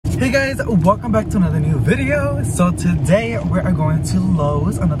Hey guys, welcome back to another new video. So today we are going to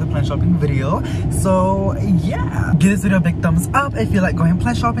Lowe's, another plant shopping video. So yeah, give this video a big thumbs up if you like going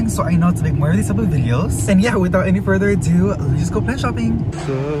plant shopping, so I know to make more of these type of videos. And yeah, without any further ado, let's just go plant shopping.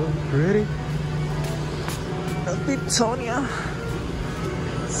 So pretty. Begonia.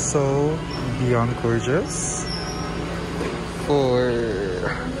 So beyond gorgeous for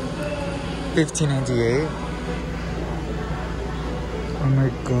 $15.98. Oh my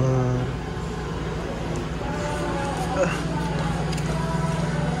god.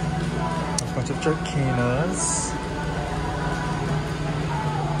 A bunch of dracaenas.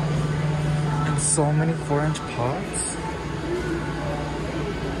 And so many 4-inch pots.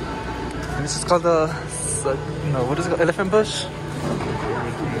 And this is called the, no, what is it called? Elephant bush?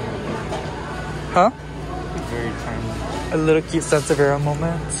 Huh? Very tiny. A little cute Sansevieria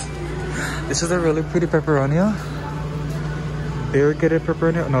moment. This is a really pretty pepperonia. Variegated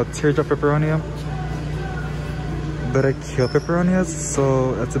pepperonia, no, teardrop pepperonia. But I kill pepperonias,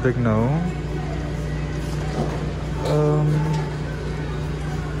 so that's a big no.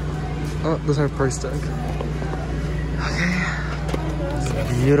 Oh, those are price tag. Okay. This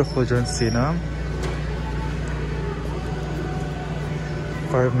beautiful dracaena.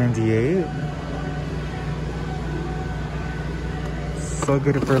 $5.98. So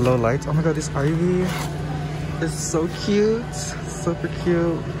good for low light. Oh my god, this ivy is so cute. Super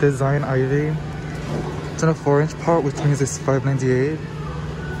cute. Design ivy. It's in a 4-inch pot, which means it's $5.98.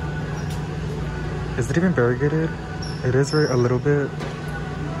 Is it even variegated? It is, right? A little bit.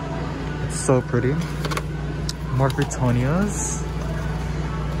 It's so pretty. More crotons.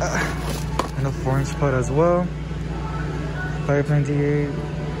 In a 4-inch pot as well. $5.98.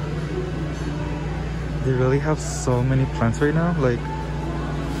 They really have so many plants right now. Like,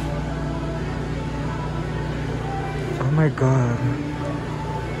 oh my god.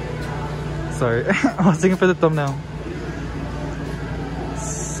 Sorry, I was looking for the thumbnail.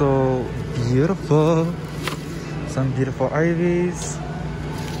 So beautiful. Some beautiful ivies.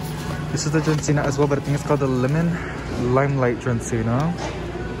 This is the dracaena as well, but I think it's called the limelight dracaena.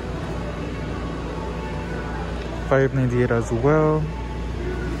 $5.98 as well.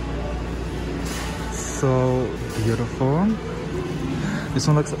 So beautiful. This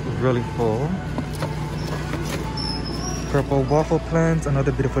one looks really full. Purple waffle plant,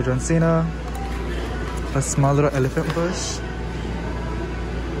 another beautiful dracaena. A small little elephant bush.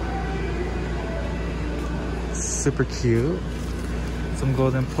 Super cute. Some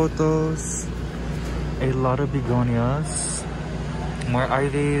golden pothos. A lot of begonias. More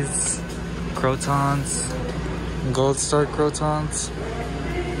ivies. Crotons. Gold star crotons.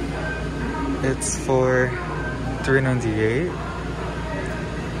 It's for $3.98.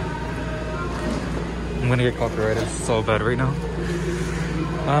 I'm gonna get copyrighted so bad right now.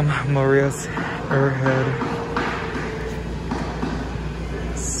 Maria's airhead.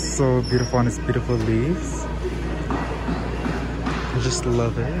 So beautiful on its beautiful leaves. I just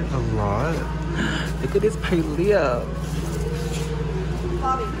love it a lot. Look at this pilea.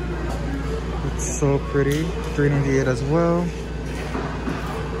 It's so pretty. $3.98 as well.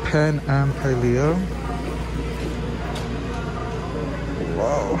 Pan Am pilea.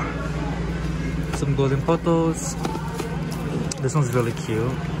 Wow. Some golden pothos. This one's really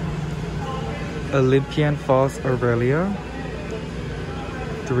cute. Olympian Falls Aurelia.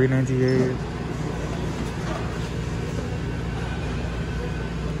 $3.98.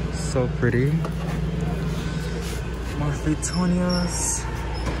 So pretty. More begonias.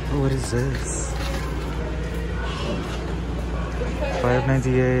 What is this?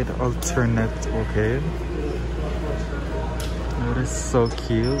 $5.98 alternate. Okay. That is so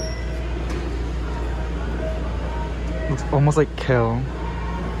cute. Looks almost like kale.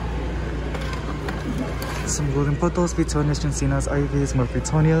 Some golden pothos, begonias, dracaenas, ivies, more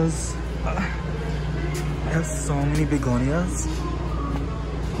begonias. I have so many begonias.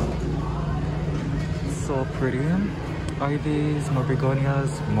 So pretty. Ivies, more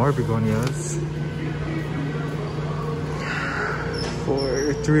begonias, more begonias.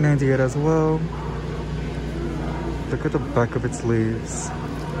 For $3.98 as well. Look at the back of its leaves.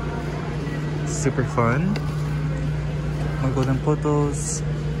 Super fun. More golden pothos.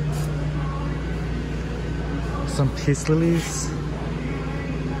 Some peace lilies.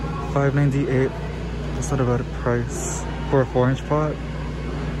 $5.98. That's not a bad price for a 4-inch pot.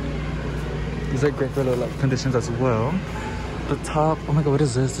 These are great for low conditions as well. The top, oh my god, what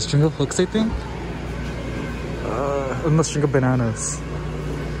is this? The string of hooks, I think? No, string of bananas.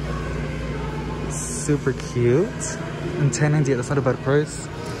 Super cute. And $10.98, that's not a bad price.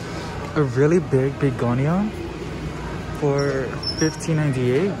 A really big begonia for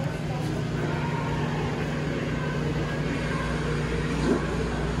 $15.98.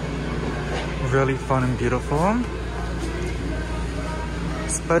 Really fun and beautiful.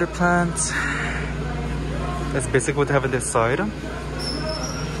 Spider plant. That's basically what they have on this side. And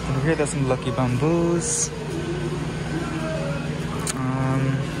here there's some lucky bamboos.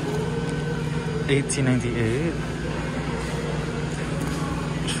 $18.98.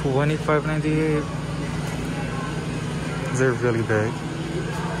 $25.98. They're really big.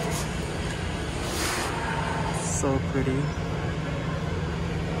 So pretty.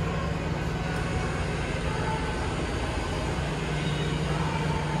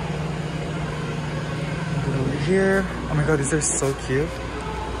 And over here, oh my god, these are so cute.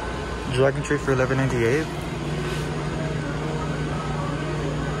 Dragon tree for $11.98.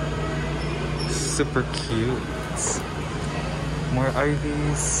 Super cute. More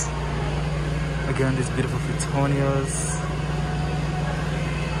ivies. Again, these beautiful Begonias.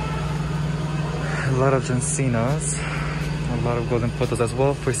 A lot of dracaenas. A lot of golden pothos as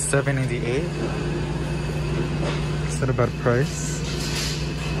well for $7.98. Is that a bad price?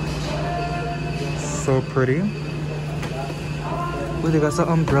 So pretty. Oh, they got some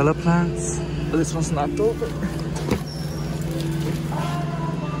umbrella plants. Oh, this one's knocked over.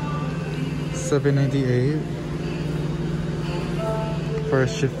 $7.98 for a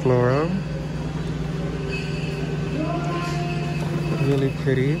shift floral. Really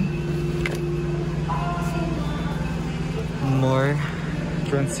pretty. More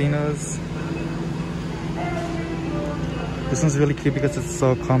dracaenas. This one's really cute because it's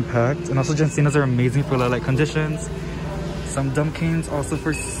so compact, and also dracaenas are amazing for light conditions. Some dumpkins also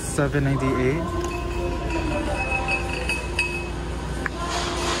for $7.98.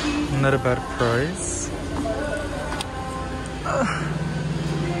 Not a bad price.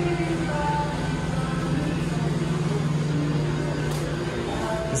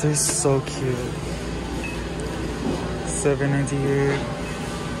 These are so cute. $7.98.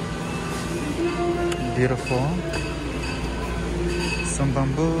 Beautiful. Some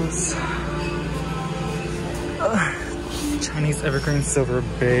bamboos. Chinese evergreen silver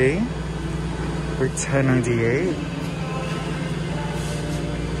bay for $10.98.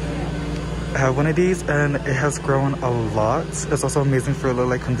 I have one of these and it has grown a lot. It's also amazing for low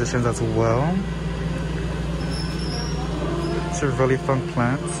light conditions as well. It's a really fun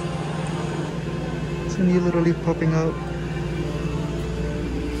plant. It's a new little leaf popping up.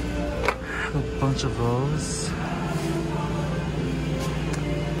 A bunch of those.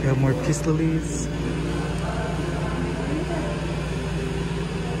 We have more peace lilies.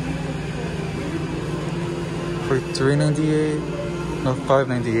 For $3.98, no,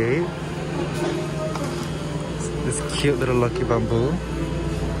 $5.98. This cute little lucky bamboo.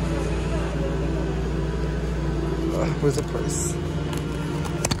 Where's the price?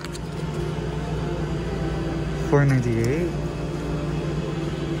 $4.98.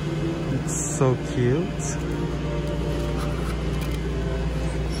 It's so cute.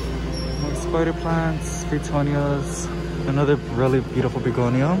 More spider plants, Begonias, another really beautiful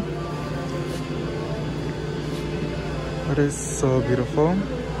begonia. That is so beautiful.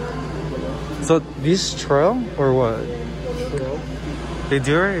 So these trail or what? Trail. They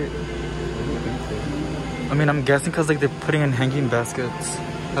do, right? I mean, I'm guessing because like they're putting in hanging baskets.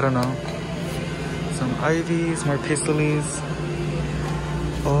 I don't know. Some ivies, more peace lilies.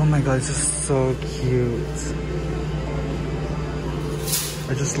 Oh my god, this is so cute.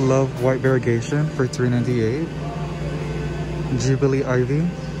 I just love white variegation for $3.98. Jubilee ivy.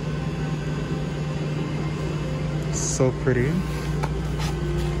 So pretty.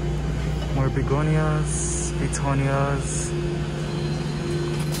 More begonias, Begonias.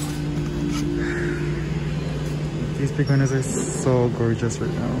 These begonias are so gorgeous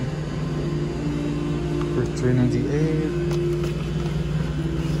right now. For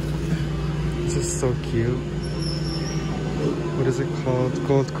 $3.98. This is so cute. What is it called?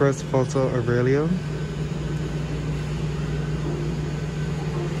 Gold Crest Falta Aurelia.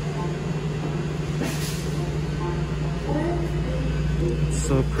 It's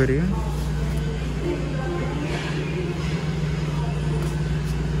so pretty.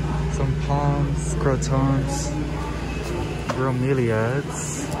 Some palms, crotons, bromeliads.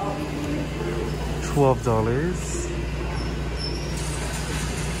 $12.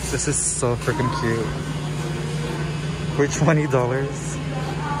 This is so freaking cute. For $20.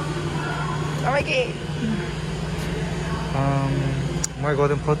 Oh my god. More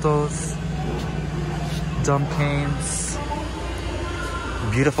golden pothos. Dumpkins.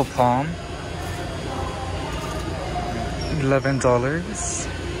 Beautiful palm. $11.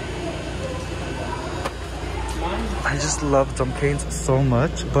 I just love dump canes so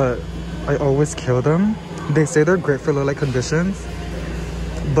much, but I always kill them. They say they're great for low light conditions,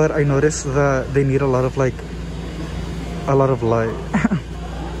 but I noticed that they need a lot of light.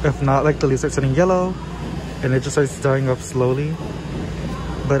 If not, like the leaves start turning yellow and it just starts dying up slowly.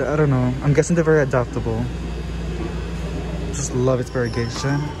 But I don't know, I'm guessing they're very adaptable. Just love its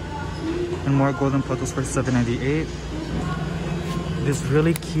variegation. And more golden petals for $7.98. This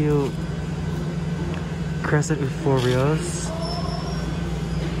really cute crescent euphorbias.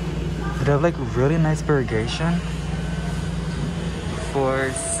 They have like really nice variegation for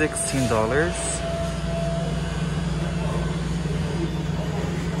 $16.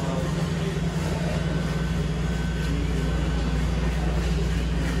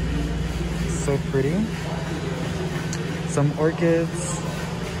 So pretty. Some orchids,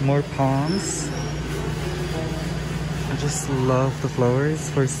 more palms. I just love the flowers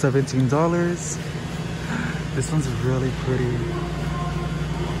for $17. This one's really pretty.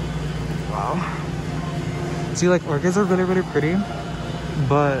 Wow. See, like orchids are really, really pretty,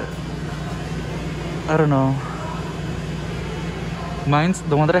 but I don't know. Mine's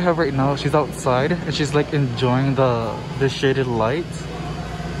the one that I have right now. She's outside and she's like enjoying the shaded light.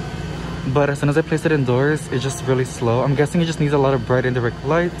 But as soon as I place it indoors, it's just really slow. I'm guessing it just needs a lot of bright indirect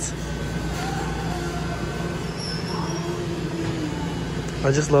light.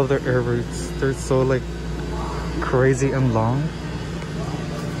 I just love their air roots. They're so like crazy and long.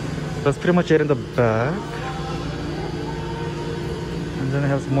 That's pretty much it in the back. And then it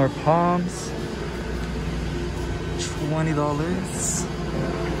has more palms. $20.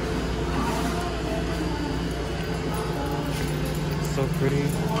 So pretty.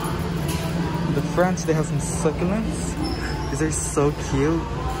 In the front, they have some succulents. These are so cute.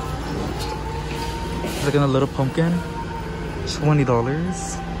 Like in a little pumpkin. $20.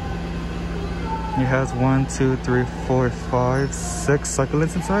 It has 1, 2, 3, 4, 5, 6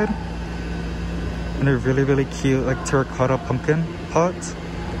 succulents inside. And they're really, really cute, like terracotta pumpkin pot.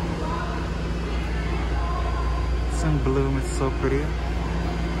 It's in bloom, it's so pretty.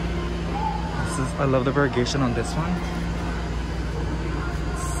 I love the variegation on this one.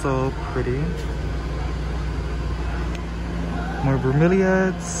 So pretty. More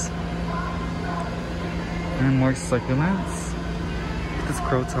bromeliads. And more succulents. This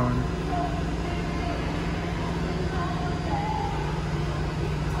croton.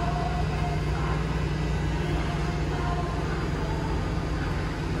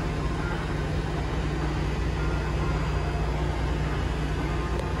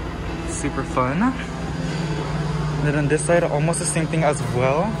 Super fun. And then on this side, almost the same thing as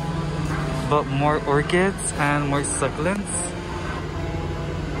well, but more orchids and more succulents.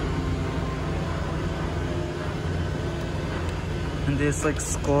 And these like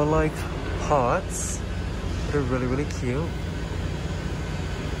skull-like pots. They're really, really cute.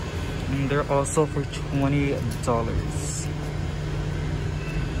 And they're also for $20.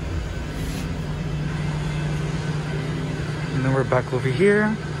 And then we're back over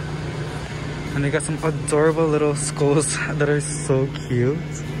here. And they got some adorable little skulls that are so cute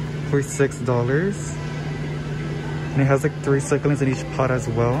for $6. And it has like 3 succulents in each pot as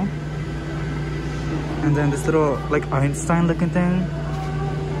well. And then this little like Einstein looking thing.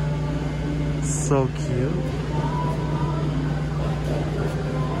 So cute.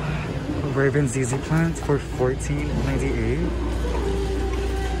 Raven ZZ plant for $14.98.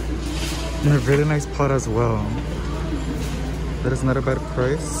 And a really nice pot as well. That is not a bad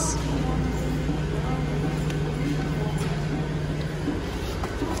price.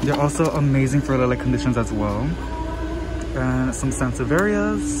 They're also amazing for light conditions as well. And some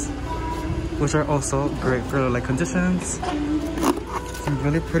sansevierias, which are also great for light conditions. Some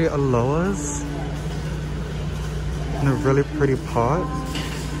really pretty aloes. And a really pretty pot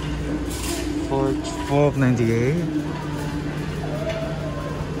for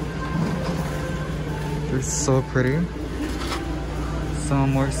 $12.98. They're so pretty.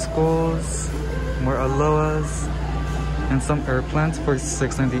 Some more skulls, more aloes. And some air plants for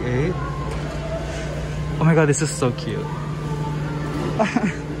 $6.98. Oh my god, this is so cute.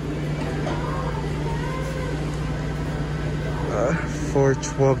 For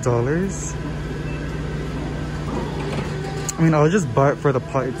 $12. I mean, I'll just buy it for the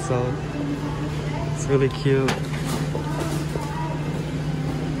pot itself. It's really cute.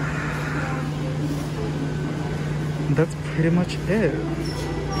 And that's pretty much it.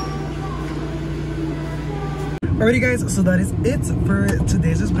 Alrighty guys, so that is it for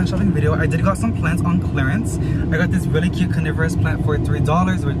today's plant shopping video. I did got some plants on clearance. I got this really cute carnivorous plant for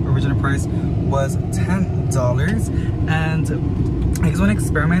 $3. The original price was $10. And I just want to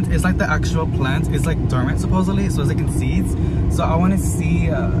experiment. It's like the actual plant is like dormant supposedly, so it's like in seeds. So I want to see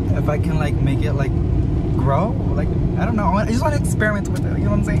if I can like make it like grow. Like, I don't know. I just want to experiment with it. You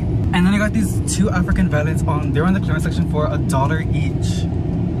know what I'm saying? And then I got these 2 African violets on. They're on the clearance section for $1 each.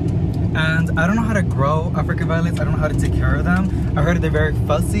 And I don't know how to grow African violets. I don't know how to take care of them. I heard they're very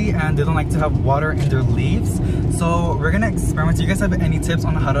fussy and they don't like to have water in their leaves. So we're gonna experiment. Do you guys have any tips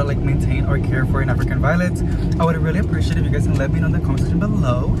on how to like maintain or care for an African violet? I would really appreciate if you guys can let me know in the comment section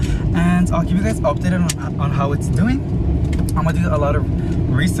below. And I'll keep you guys updated on how it's doing. I'm gonna do a lot of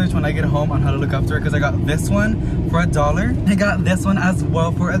research when I get home on how to look after it, because I got this one for $1. I got this one as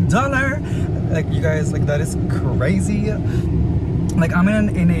well for $1. Like, you guys, like, that is crazy. Like, I'm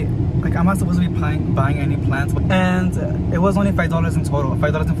like, I'm not supposed to be buying any plants, and it was only $5 in total,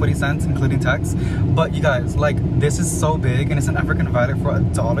 $5.40 including tax. But you guys, like, this is so big, and it's an African violet for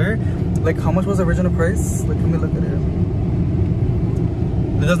 $1. Like, how much was the original price? Like, let me look at it.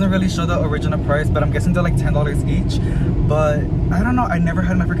 It doesn't really show the original price, but I'm guessing they're like $10 each. But I don't know, I never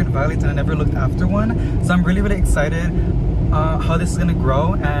had an African violet and I never looked after one, so I'm really excited how this is gonna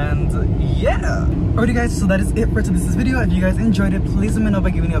grow. And yeah, alrighty guys, so that is it for today's video. If you guys enjoyed it, please let me know by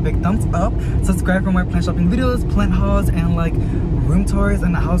giving it a big thumbs up. Subscribe for more plant shopping videos, plant hauls, and like room tours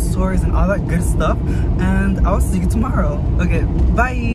and house tours and all that good stuff. And I'll see you tomorrow. Okay, bye.